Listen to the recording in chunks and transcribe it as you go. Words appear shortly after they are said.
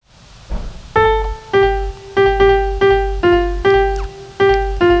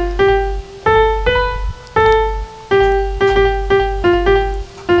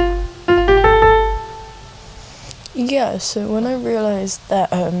so when I realised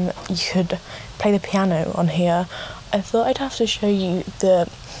that you could play the piano on here, I thought I'd have to show you the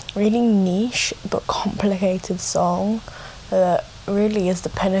really niche but complicated song that really is the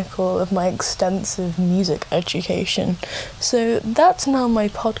pinnacle of my extensive music education. So that's now my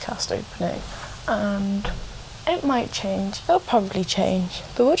podcast opening, and it might change, it'll probably change,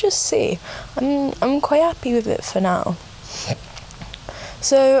 but we'll just see. I'm quite happy with it for now.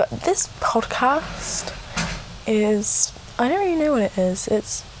 So this podcast is, I don't really know what it is.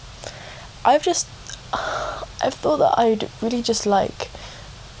 I've thought that I'd really just like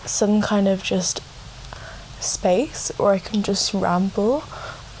some kind of just space where I can just ramble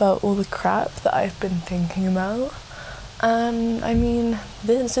about all the crap that I've been thinking about. And I mean,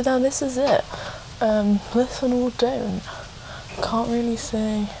 this is it. Listen or don't. Can't really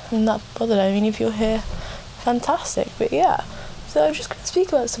say I'm that bothered. I mean, if you're here, fantastic. But yeah, so I'm just going to speak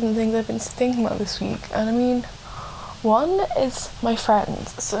about some of the things I've been thinking about this week. And I mean, one is my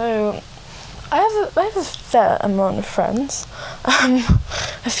friends. So I have a fair amount of friends,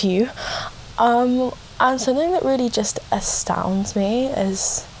 a few, and something that really just astounds me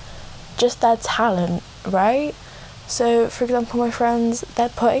is just their talent, right? So, for example, my friends, they're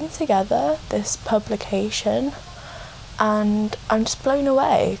putting together this publication, and I'm just blown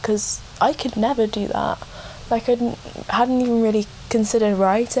away because I could never do that. Like, I hadn't even really considered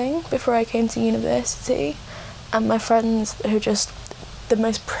writing before I came to university, and my friends, who are just the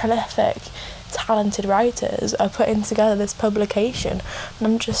most prolific, talented writers, are putting together this publication, and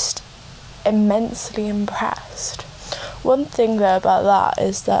I'm just immensely impressed. One thing though about that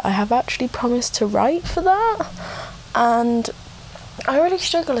is that I have actually promised to write for that, and I really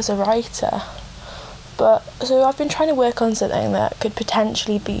struggle as a writer. But so I've been trying to work on something that could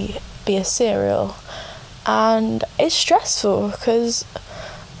potentially be a serial, and it's stressful because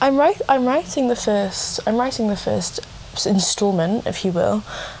I'm writing the first installment, if you will,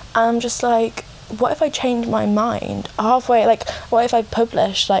 and I'm just like, what if I change my mind halfway? Like, what if I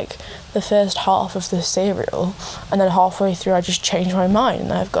publish like the first half of the serial, and then halfway through I just change my mind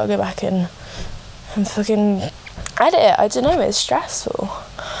and I've got to go back and fucking edit it? I don't know, it's stressful.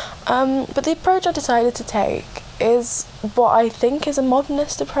 But the approach I decided to take is what I think is a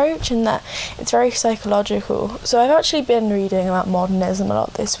modernist approach, in that it's very psychological. So I've actually been reading about modernism a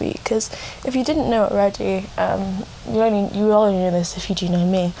lot this week, because if you didn't know already, you only know this if you do know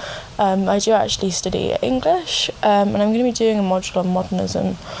me. I do actually study English, and I'm going to be doing a module on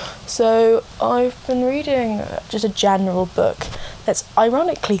modernism. So I've been reading just a general book that's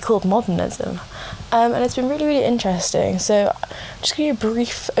ironically called Modernism, and it's been really, really interesting. So I'm just going to give you a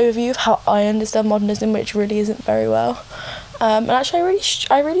brief overview of how I understand modernism, which really isn't very well. And actually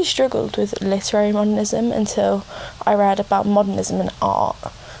I really struggled with literary modernism until I read about modernism and art.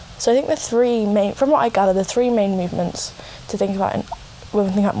 So I think from what I gather, the three main movements to think about when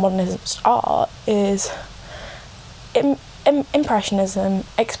we think about modernism art is Impressionism,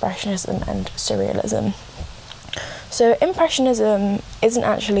 Expressionism, and Surrealism. So Impressionism isn't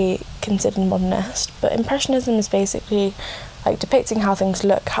actually considered modernist, but Impressionism is basically like depicting how things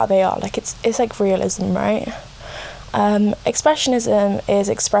look, how they are. Like it's like realism, right? Expressionism is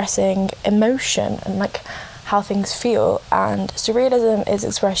expressing emotion and like how things feel, and Surrealism is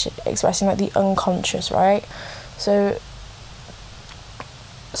expressing like the unconscious, right? So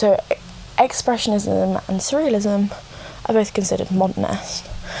Expressionism and Surrealism are both considered modernist.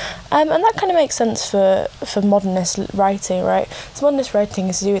 And that kind of makes sense for modernist writing, right? So modernist writing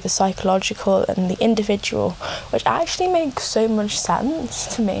is to do with the psychological and the individual, which actually makes so much sense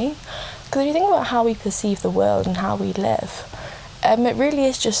to me. Because if you think about how we perceive the world and how we live, it really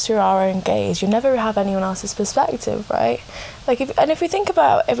is just through our own gaze. You never have anyone else's perspective, right? Like if we think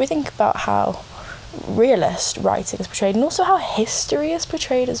about how realist writing is portrayed, and also how history is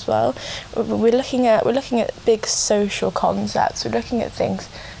portrayed as well. We're looking at big social concepts. We're looking at things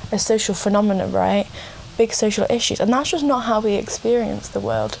as social phenomena, right? Big social issues, and that's just not how we experience the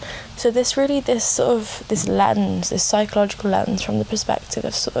world. So this lens, this psychological lens from the perspective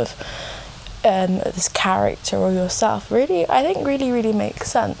of sort of this character or yourself, really, I think really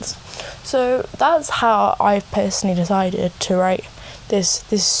makes sense. So that's how I've personally decided to write this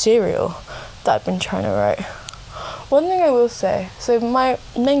serial that I've been trying to write. One thing I will say, so my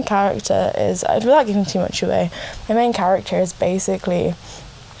main character is, without giving too much away, my main character is basically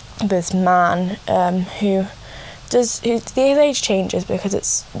this man his age changes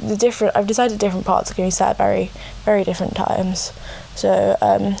because I've decided different parts are going to be set at very, very different times. So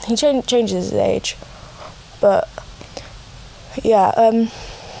he changes his age, but yeah.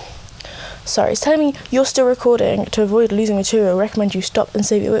 Sorry, it's telling me you're still recording. To avoid losing material, recommend you stop and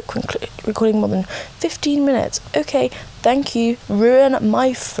save your work when recording more than 15 minutes. Okay, thank you. Ruin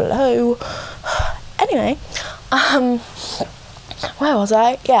my flow. Anyway, where was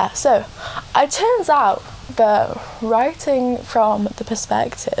I? Yeah, so it turns out that writing from the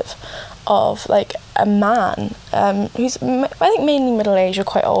perspective of like a man who's I think mainly middle-aged or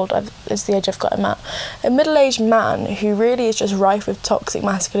quite old, is the age I've got him at, a middle-aged man who really is just rife with toxic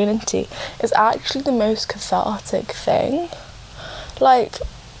masculinity is actually the most cathartic thing. Like,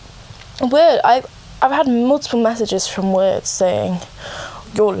 I've had multiple messages from Word saying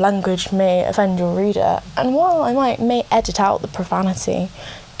your language may offend your reader, and while I may edit out the profanity,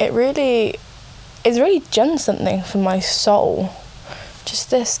 it's really done something for my soul.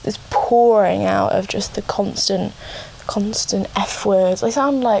 Just this pouring out of just the constant F words. I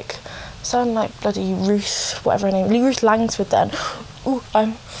sound like bloody Ruth, whatever her name, Ruth Langsford then.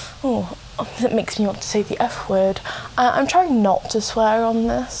 It makes me want to say the F word. I'm trying not to swear on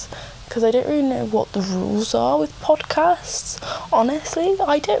this, because I don't really know what the rules are with podcasts. Honestly,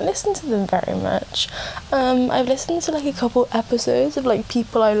 I don't listen to them very much. I've listened to like a couple episodes of like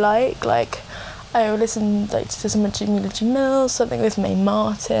people I like I listened to some of Jamila Jamil, something with Mae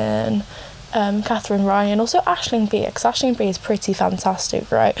Martin, Catherine Ryan, also Aisling Bea, because Aisling Bea is pretty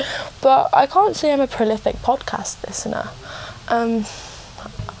fantastic, right? But I can't say I'm a prolific podcast listener.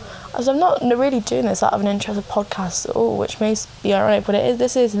 As I'm not really doing this out of an interest of podcasts at all, which may be ironic, but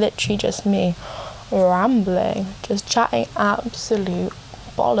this is literally just me rambling, just chatting absolute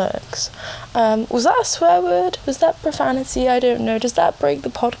bollocks. Was that a swear word? Was that profanity? I don't know. Does that break the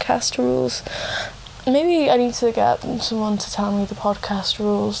podcast rules? Maybe I need to get someone to tell me the podcast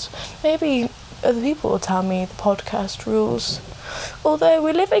rules. Maybe other people will tell me the podcast rules. Although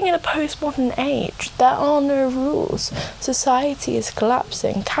we're living in a postmodern age, there are no rules. Society is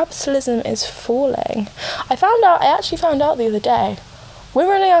collapsing. Capitalism is falling. I actually found out the other day, we're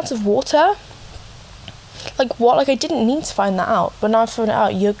running out of water. Like what? Like I didn't need to find that out, but now I've found it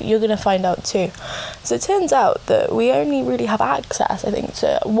out, you're gonna find out too. So it turns out that we only really have access, I think,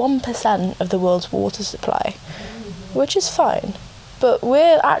 to 1% of the world's water supply, which is fine, but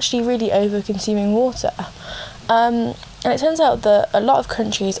we're actually really over-consuming water. And it turns out that a lot of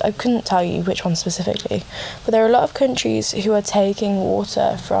countries, I couldn't tell you which one specifically, but there are a lot of countries who are taking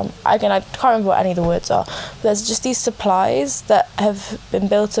water from, again, I can't remember what any of the words are, but there's just these supplies that have been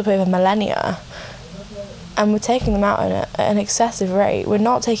built up over millennia, and we're taking them out at an excessive rate. We're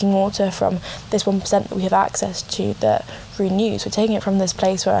not taking water from this 1% that we have access to that renews. We're taking it from this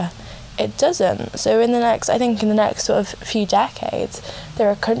place where it doesn't. So in the next sort of few decades, there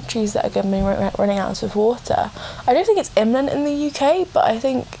are countries that are going to be running out of water. I don't think it's imminent in the UK, but I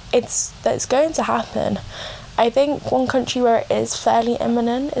think it's going to happen. I think one country where it is fairly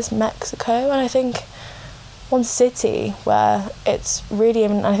imminent is Mexico, and I think one city where it's really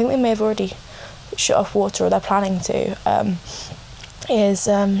imminent, I think they may have already shut off water, or they're planning to,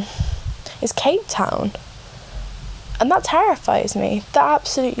 is Cape Town. And that terrifies me. That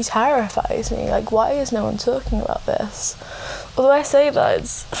absolutely terrifies me. Like, why is no one talking about this? Although I say that,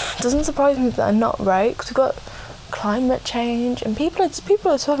 it doesn't surprise me that I'm not right, because we've got climate change, and people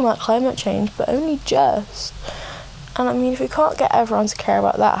are talking about climate change, but only just. And I mean, if we can't get everyone to care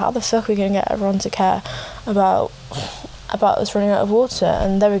about that, how the fuck are we going to get everyone to care about us running out of water?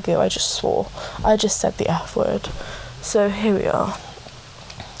 And there we go, I just swore. I just said the F word. So here we are.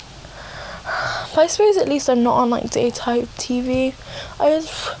 But I suppose at least I'm not on like daytime TV. I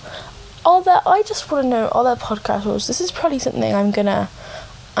just want to know, are there podcast rules? This is probably something I'm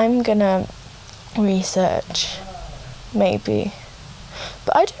gonna research, maybe.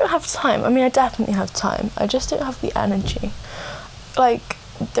 But I don't have time. I mean, I definitely have time. I just don't have the energy. Like,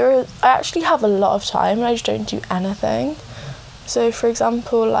 I actually have a lot of time and I just don't do anything. So, for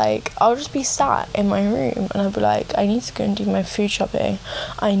example, like, I'll just be sat in my room and I'll be like, I need to go and do my food shopping.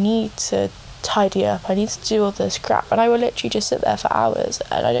 I need to tidy up. I need to do all this crap. And I will literally just sit there for hours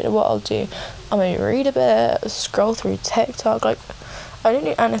and I don't know what I'll do. I may read a bit, scroll through TikTok. Like, I don't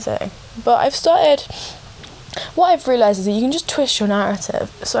do anything. But what I've realised is that you can just twist your narrative.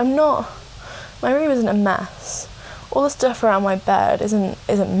 So my room isn't a mess. All the stuff around my bed isn't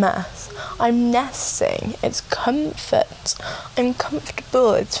mess. I'm nesting. It's comfort. I'm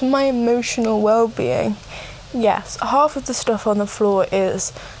comfortable. It's for my emotional well-being. Yes, half of the stuff on the floor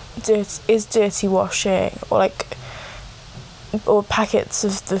is dirty washing, or packets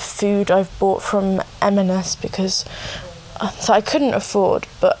of the food I've bought from M&S because I couldn't afford,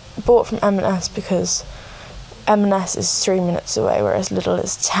 but bought from M&S because M&S is 3 minutes away, whereas Lidl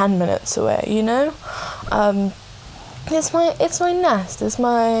is 10 minutes away, you know? it's my nest, it's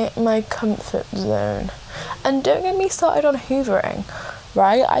my comfort zone. And don't get me started on hoovering,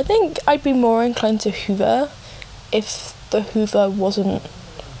 right? I think I'd be more inclined to hoover if the hoover wasn't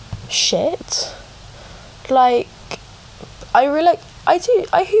shit. Like, I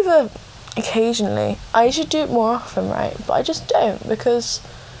hoover occasionally. I should do it more often, right? But I just don't, because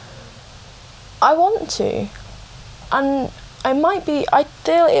I want to. And I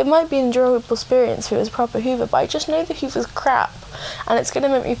feel it might be an enjoyable experience if it was proper hoover, but I just know the hoover's crap, and it's going to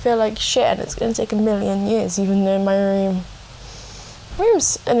make me feel like shit, and it's going to take a million years, even though my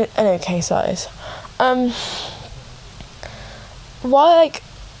room's an okay size. Why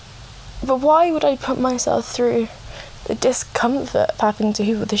would I put myself through the discomfort of having to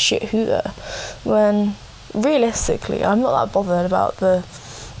hoover the shit hoover when realistically I'm not that bothered about the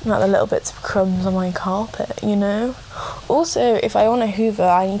little bits of crumbs on my carpet, you know? Also, if I want to hoover,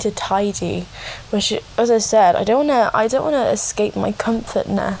 I need to tidy, which, as I said, I don't want to escape my comfort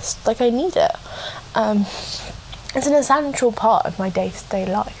nest. Like, I need it. It's an essential part of my day-to-day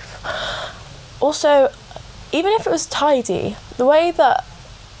life. Also, even if it was tidy, the way that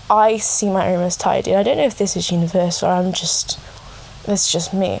I see my room as tidy, and I don't know if this is universal or it's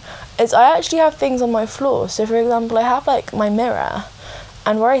just me, is I actually have things on my floor. So, for example, I have, like, my mirror,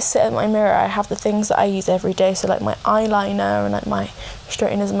 and where I sit in my mirror, I have the things that I use every day, so like my eyeliner and like my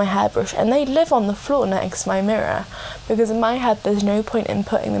straighteners and my hairbrush, and they live on the floor next to my mirror, because in my head there's no point in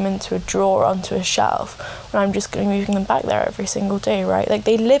putting them into a drawer onto a shelf when I'm just going to be moving them back there every single day, right? Like,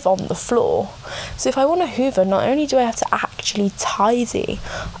 they live on the floor. So if I want to hoover, not only do I have to actually tidy,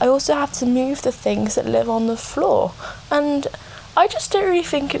 I also have to move the things that live on the floor, and I just don't really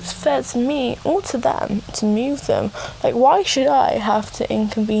think it's fair to me or to them to move them. Like, why should I have to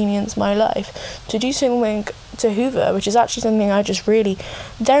inconvenience my life to do something to hoover, which is actually something I just really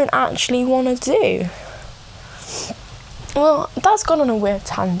don't actually want to do? Well, that's gone on a weird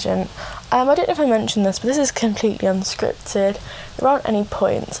tangent. I don't know if I mentioned this, but this is completely unscripted. There aren't any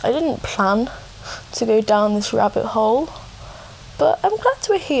points. I didn't plan to go down this rabbit hole, but I'm glad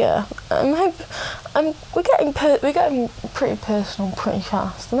we're here. We're getting pretty personal pretty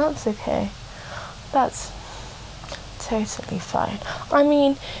fast, and that's okay. That's totally fine. I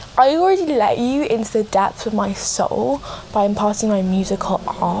mean, I already let you into the depths of my soul by imparting my musical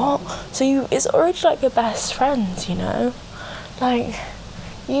art, so it's already like your best friends, you know? Like,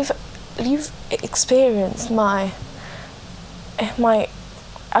 you've experienced my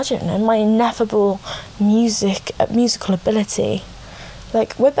I don't know, my ineffable musical ability.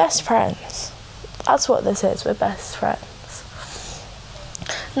 Like, we're best friends. That's what this is, we're best friends.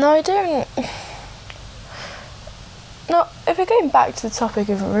 No, if we're going back to the topic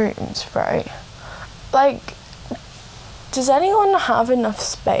of rooms, right? Like, does anyone have enough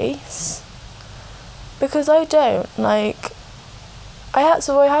space? Because I don't. Like, I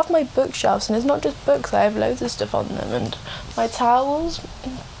have my bookshelves, and it's not just books, I have loads of stuff on them, and my towels,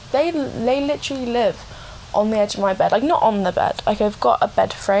 they literally live on the edge of my bed. Like, not on the bed, like, I've got a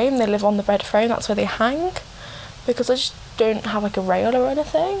bed frame, they live on the bed frame, that's where they hang, because I just don't have like a rail or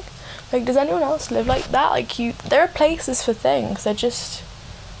anything. Like, does anyone else live like that? Like, there are places for things, I just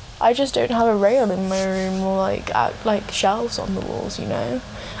don't have a rail in my room, or like shelves on the walls, you know?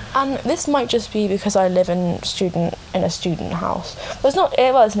 And this might just be because I live in a student house. But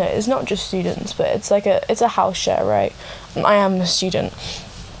it's not just students, but it's a house share, right? I am a student.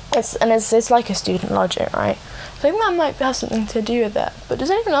 It's like a student lodging, right? I think that might have something to do with it. But does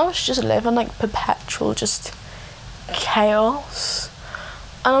anyone else just live in like perpetual just chaos?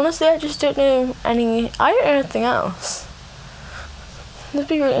 And honestly, I just don't know anything else. That'd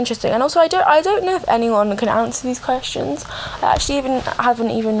be really interesting. And also, I don't know if anyone can answer these questions. I actually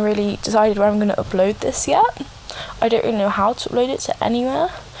haven't even really decided where I'm going to upload this yet. I don't really know how to upload it to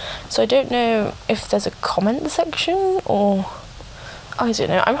anywhere. So I don't know if there's a comment section, or I don't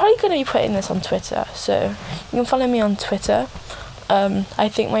know. I'm probably going to be putting this on Twitter, so you can follow me on Twitter. I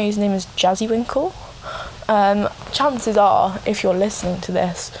think my username is Jazzywinkle. Chances are, if you're listening to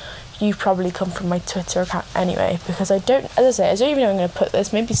this, you probably come from my Twitter account anyway, because I don't even know where I'm going to put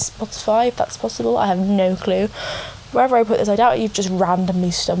this. Maybe Spotify, if that's possible. I have no clue. Wherever I put this, I doubt you've just randomly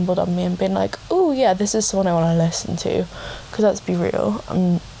stumbled on me and been like, oh yeah, this is someone I want to listen to. Because let's be real,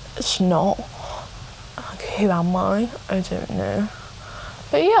 it's not. Like, who am I? I don't know.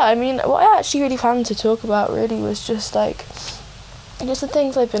 But yeah, I mean, what I actually really planned to talk about really was just the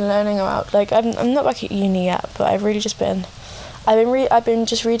things I've been learning about. Like, I'm not back at uni yet, but I've really just been I've been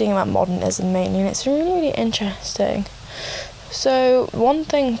just reading about modernism mainly, and it's really, really interesting. So one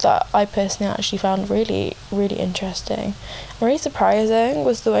thing that I personally actually found really, really interesting, really surprising,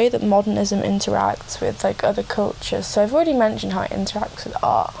 was the way that modernism interacts with like other cultures. So I've already mentioned how it interacts with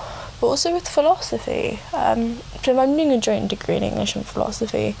art, but also with philosophy. So I'm doing a joint degree in English and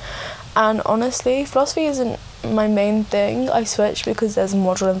philosophy, and honestly, philosophy isn't my main thing. I switched because there's a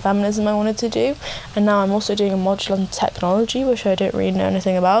module in feminism I wanted to do, and now I'm also doing a module on technology, which I don't really know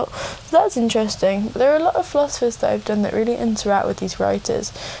anything about, so that's interesting. But there are a lot of philosophers that I've done that really interact with these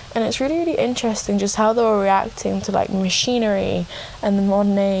writers, and it's really, really interesting just how they're reacting to like machinery and the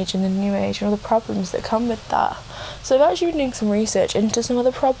modern age and the new age and all the problems that come with that. So I've actually been doing some research into some of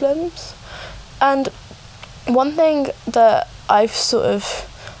the problems, and one thing that I've sort of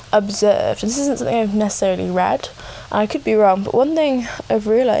observed, and this isn't something I've necessarily read, and I could be wrong, but one thing I've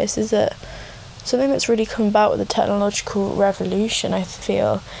realised is that something that's really come about with the technological revolution, I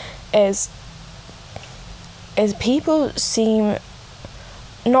feel, is people seem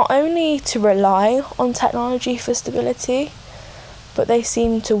not only to rely on technology for stability, but they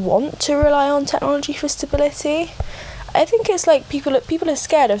seem to want to rely on technology for stability. I think it's like people are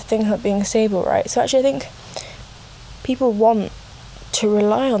scared of things not being stable, right? So actually I think people want to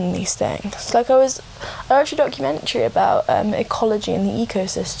rely on these things. Like I watched a documentary about ecology and the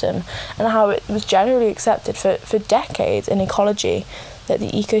ecosystem, and how it was generally accepted for decades in ecology that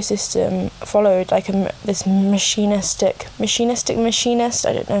the ecosystem followed like this machinist,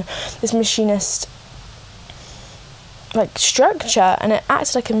 like structure, and it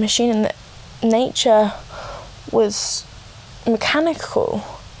acted like a machine, and that nature was mechanical.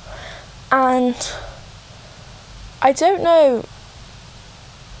 And I don't know,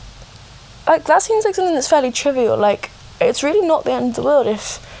 like that seems like something that's fairly trivial. Like it's really not the end of the world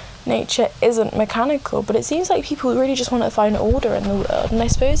if nature isn't mechanical, but it seems like people really just want to find order in the world, and I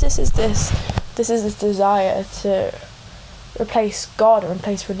suppose this is this desire to replace God or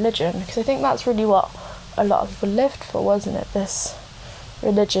replace religion, because I think that's really what a lot of people lived for, wasn't it? This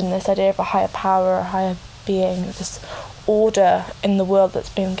religion, this idea of a higher power, a higher being, this order in the world that's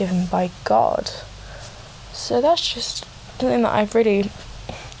been given by God. So that's just something that I've really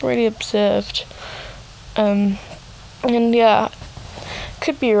observed, and yeah,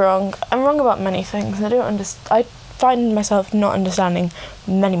 could be wrong. I'm wrong about many things. I find myself not understanding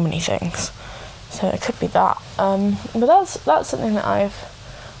many things, so it could be that. But that's something that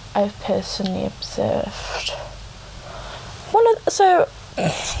I've personally observed. So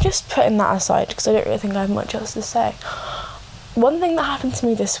just putting that aside, because I don't really think I have much else to say. One thing that happened to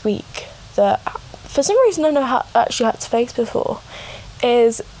me this week that for some reason I've never actually had to face before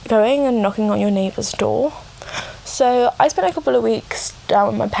is going and knocking on your neighbour's door. So I spent a couple of weeks down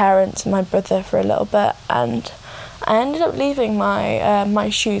with my parents and my brother for a little bit, and I ended up leaving my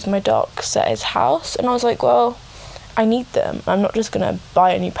shoes, my Docs, at his house, and I was like, well, I need them. I'm not just going to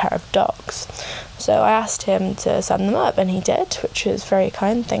buy a new pair of Docs. So I asked him to send them up, and he did, which was very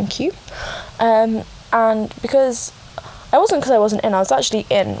kind, thank you. And because I wasn't in, I was actually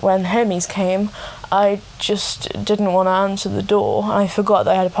in when Hermes came. I just didn't want to answer the door. I forgot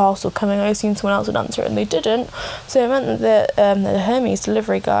that I had a parcel coming. I assumed someone else would answer it, and they didn't. So it meant that the Hermes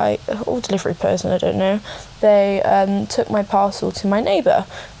delivery guy, or delivery person, I don't know, they took my parcel to my neighbour.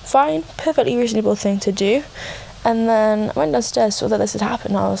 Fine, perfectly reasonable thing to do. And then I went downstairs, saw that this had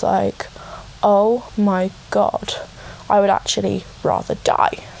happened, and I was like, oh my God, I would actually rather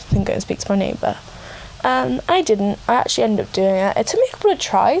die than go and speak to my neighbour. I didn't. I actually ended up doing it. It took me a couple of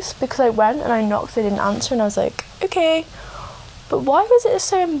tries because I went and I knocked, they didn't answer, and I was like, okay, but why was it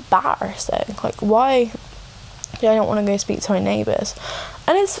so embarrassing? Like, why did I not want to go speak to my neighbours?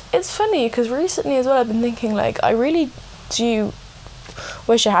 And it's funny because recently as well I've been thinking, like, I really do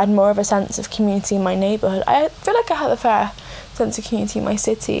wish I had more of a sense of community in my neighbourhood. I feel like I have a fair sense of community in my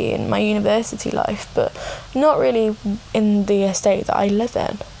city and my university life, but not really in the estate that I live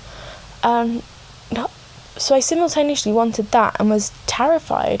in. So I simultaneously wanted that and was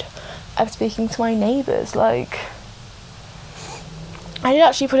terrified of speaking to my neighbours. Like, I did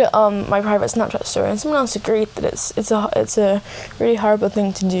actually put it on my private Snapchat story, and someone else agreed that it's a really horrible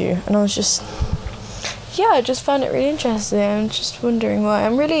thing to do, and I was just, I just found it really interesting. I'm just wondering why.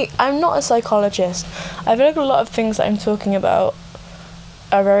 I'm not a psychologist. I feel like a lot of things that I'm talking about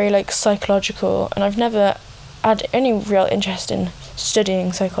are very like psychological, and I've never had any real interest in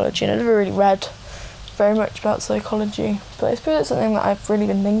studying psychology, and I've never really read very much about psychology, but I suppose it's something that I've really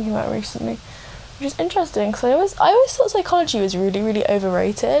been thinking about recently. which is interesting because I always thought psychology was really, really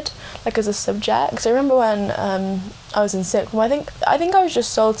overrated, like as a subject. So I remember when I was in sixth form, I think I was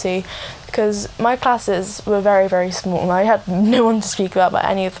just salty because my classes were very, very small and I had no one to speak about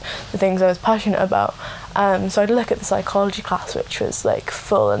any of the things I was passionate about. So I'd look at the psychology class, which was like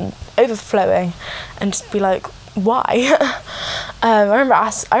full and overflowing, and just be like, why? I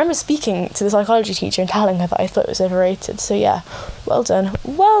remember speaking to the psychology teacher and telling her that I thought it was overrated. So yeah, well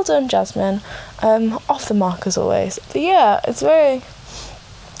done, Jasmine. Off the mark as always. But yeah, it's something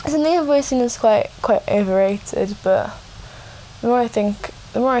I've always seen as quite overrated. But the more I think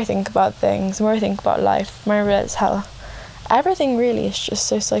about things, the more I think about life, the more I realise how everything really is just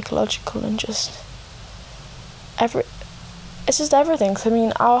so psychological and just it's just everything. So I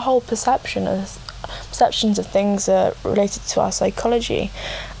mean, our whole perceptions of things are related to our psychology,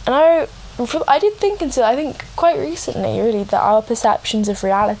 and I did think until I think quite recently really that our perceptions of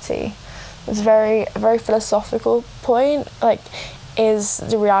reality was a very philosophical point. Like, is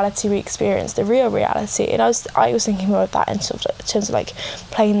the reality we experience the real reality? And I was thinking more of that in sort of terms of like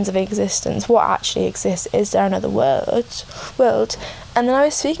planes of existence. What actually exists? Is there another world? And then I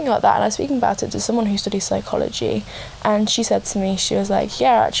was speaking about that, and I was speaking about it to someone who studies psychology, and she said to me, she was like,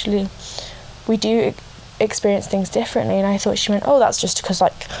 yeah, actually we do experience things differently. And I thought she meant, oh, that's just because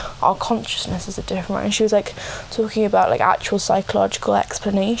like our consciousnesses are different. And she was like talking about like actual psychological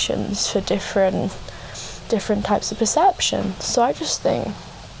explanations for different types of perception. So I just think,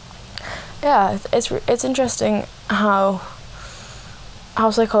 yeah, it's interesting how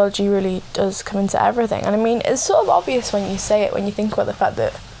psychology really does come into everything. And I mean, it's sort of obvious when you say it, when you think about the fact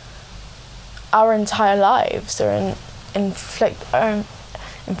that our entire lives are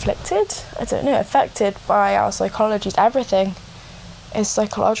affected by our psychology. Everything is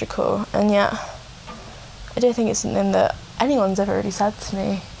psychological, and yet I don't think it's something that anyone's ever really said to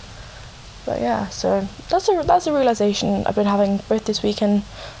me. But yeah, so that's a realisation I've been having both this weekend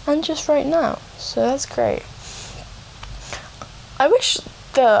and just right now. So that's great. I wish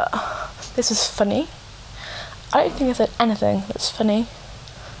that this was funny. I don't think I said anything that's funny,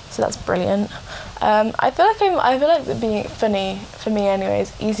 so that's brilliant. I feel like being funny for me anyway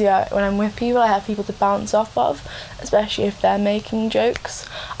is easier when I'm with people. I have people to bounce off of, especially if they're making jokes.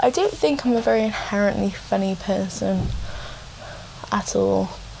 I don't think I'm a very inherently funny person at all.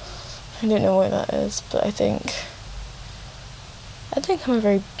 I don't know why that is, but I think I'm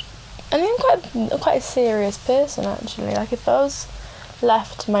quite a serious person actually. Like, if I was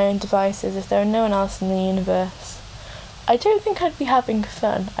left to my own devices, if there were no one else in the universe, I don't think I'd be having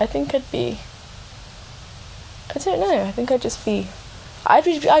fun. I think I'd be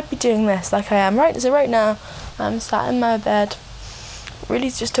doing this like I am right. So right now I'm sat in my bed, really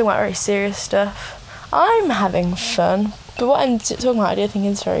just talking about very serious stuff. I'm having fun, but what I'm talking about I don't think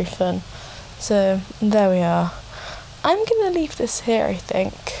is very fun. So there we are. I'm gonna leave this here, I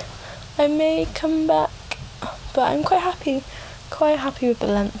think. I may come back, but I'm quite happy with the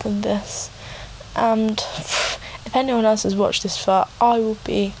length of this. And if anyone else has watched this far, I will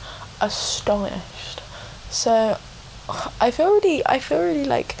be astonished. So I feel really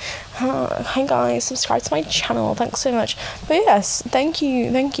like, hi guys, subscribe to my channel, thanks so much. But yes, thank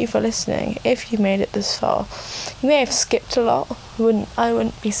you for listening. If you made it this far, you may have skipped a lot. I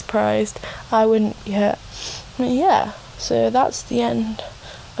wouldn't be surprised. I wouldn't be hurt. But yeah, so that's the end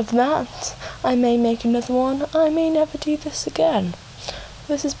of that. I may make another one. I may never do this again.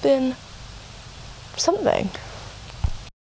 This has been something.